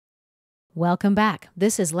Welcome back.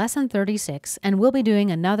 This is lesson 36, and we'll be doing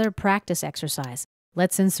another practice exercise.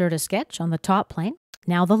 Let's insert a sketch on the top plane.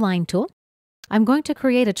 Now the line tool. I'm going to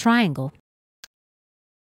create a triangle.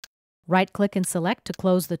 Right-click and select to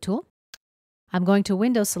close the tool. I'm going to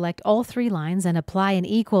window select all three lines and apply an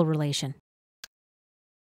equal relation.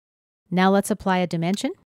 Now let's apply a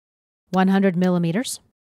dimension, 100 millimeters,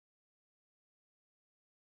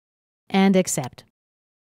 and accept.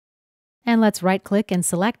 And let's right-click and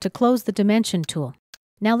select to close the dimension tool.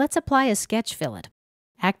 Now let's apply a sketch fillet.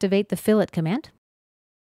 Activate the fillet command.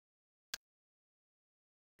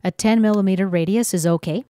 A 10 millimeter radius is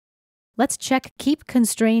okay. Let's check Keep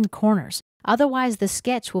Constrained Corners. Otherwise, the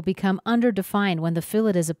sketch will become underdefined when the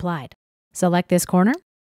fillet is applied. Select this corner.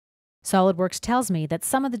 SolidWorks tells me that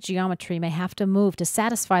some of the geometry may have to move to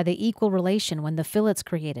satisfy the equal relation when the fillet's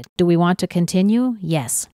created. Do we want to continue?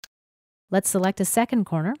 Yes. Let's select a second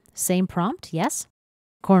corner. Same prompt, yes.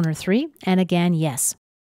 Corner 3, and again, yes.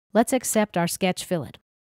 Let's accept our sketch fillet.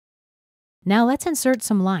 Now let's insert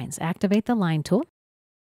some lines. Activate the line tool.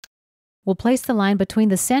 We'll place the line between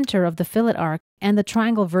the center of the fillet arc and the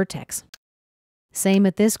triangle vertex. Same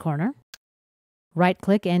at this corner.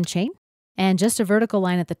 Right-click and chain, and just a vertical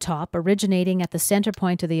line at the top originating at the center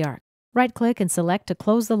point of the arc. Right-click and select to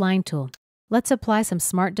close the line tool. Let's apply some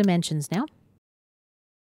smart dimensions now.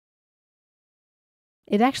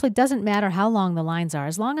 It actually doesn't matter how long the lines are,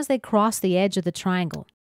 as long as they cross the edge of the triangle.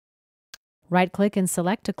 Right-click and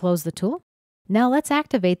select to close the tool. Now let's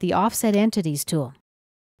activate the Offset Entities tool.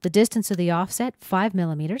 The distance of the offset, 5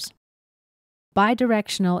 millimeters.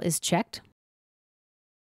 Bidirectional is checked,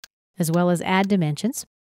 as well as Add Dimensions.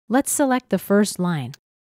 Let's select the first line.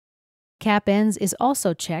 Cap Ends is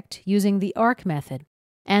also checked using the Arc method.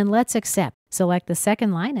 And let's accept. Select the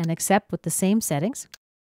second line and accept with the same settings.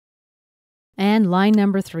 And line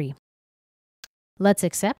number 3. Let's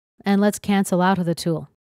accept, and let's cancel out of the tool.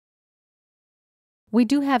 We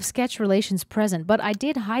do have sketch relations present, but I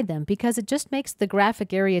did hide them because it just makes the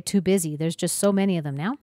graphic area too busy. There's just so many of them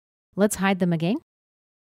now. Let's hide them again.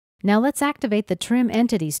 Now let's activate the Trim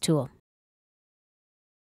Entities tool.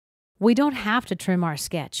 We don't have to trim our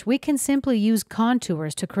sketch. We can simply use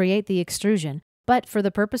contours to create the extrusion, but for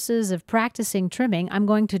the purposes of practicing trimming, I'm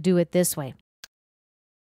going to do it this way.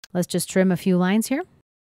 Let's just trim a few lines here.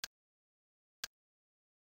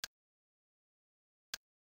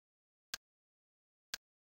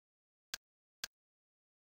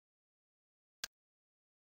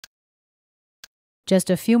 Just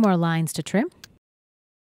a few more lines to trim.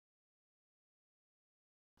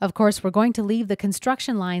 Of course, we're going to leave the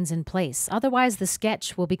construction lines in place, otherwise the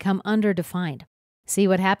sketch will become underdefined. See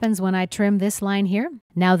what happens when I trim this line here?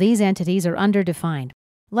 Now these entities are underdefined.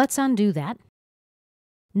 Let's undo that.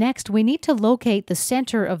 Next, we need to locate the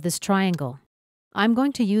center of this triangle. I'm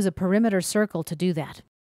going to use a perimeter circle to do that.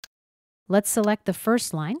 Let's select the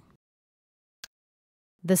first line,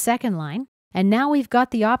 the second line, and now we've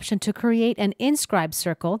got the option to create an inscribed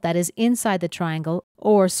circle that is inside the triangle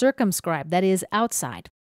or circumscribed that is outside.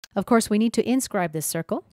 Of course, we need to inscribe this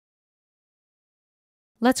circle.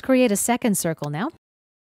 Let's create a second circle now.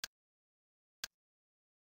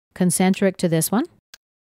 Concentric to this one.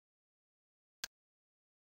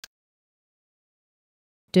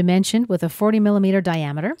 Dimensioned with a 40 millimeter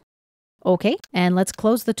diameter. OK, and let's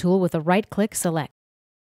close the tool with a right-click select.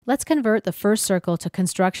 Let's convert the first circle to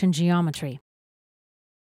construction geometry.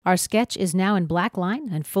 Our sketch is now in black line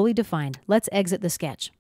and fully defined. Let's exit the sketch.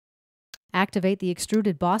 Activate the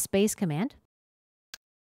Extruded Boss Base command.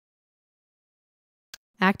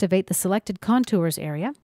 Activate the Selected Contours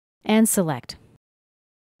area and select.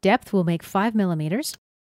 Depth will make 5 millimeters.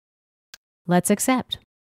 Let's accept.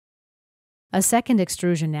 A second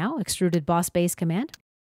extrusion now, Extruded Boss Base command.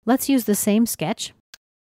 Let's use the same sketch.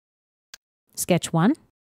 Sketch 1.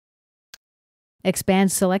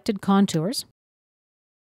 Expand selected contours.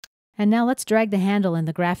 And now let's drag the handle in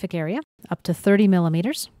the graphic area up to 30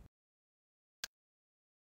 millimeters.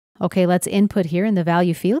 Okay, let's input here in the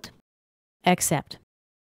value field. Accept.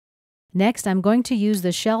 Next, I'm going to use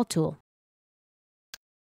the Shell tool.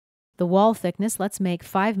 The wall thickness, let's make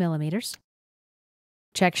 5 millimeters.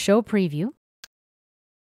 Check Show Preview.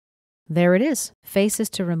 There it is. Faces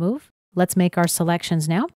to remove. Let's make our selections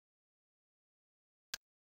now.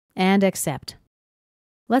 And accept.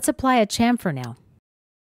 Let's apply a chamfer now.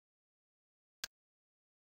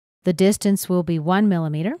 The distance will be 1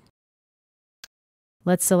 millimeter.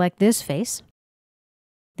 Let's select this face.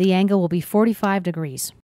 The angle will be 45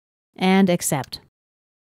 degrees. And accept.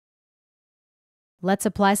 Let's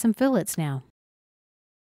apply some fillets now.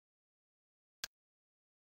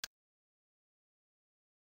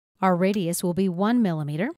 Our radius will be 1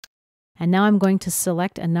 millimeter. And now I'm going to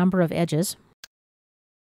select a number of edges.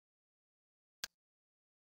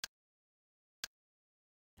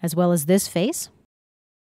 As well as this face.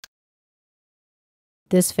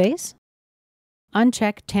 This face.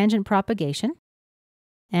 Uncheck tangent propagation.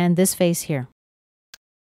 And this face here.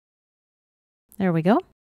 There we go.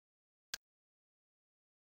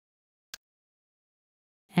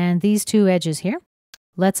 And these two edges here.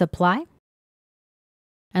 Let's apply.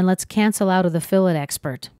 And let's cancel out of the fillet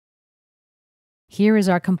expert. Here is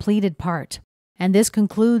our completed part. And this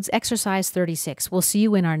concludes exercise 36. We'll see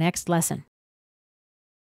you in our next lesson.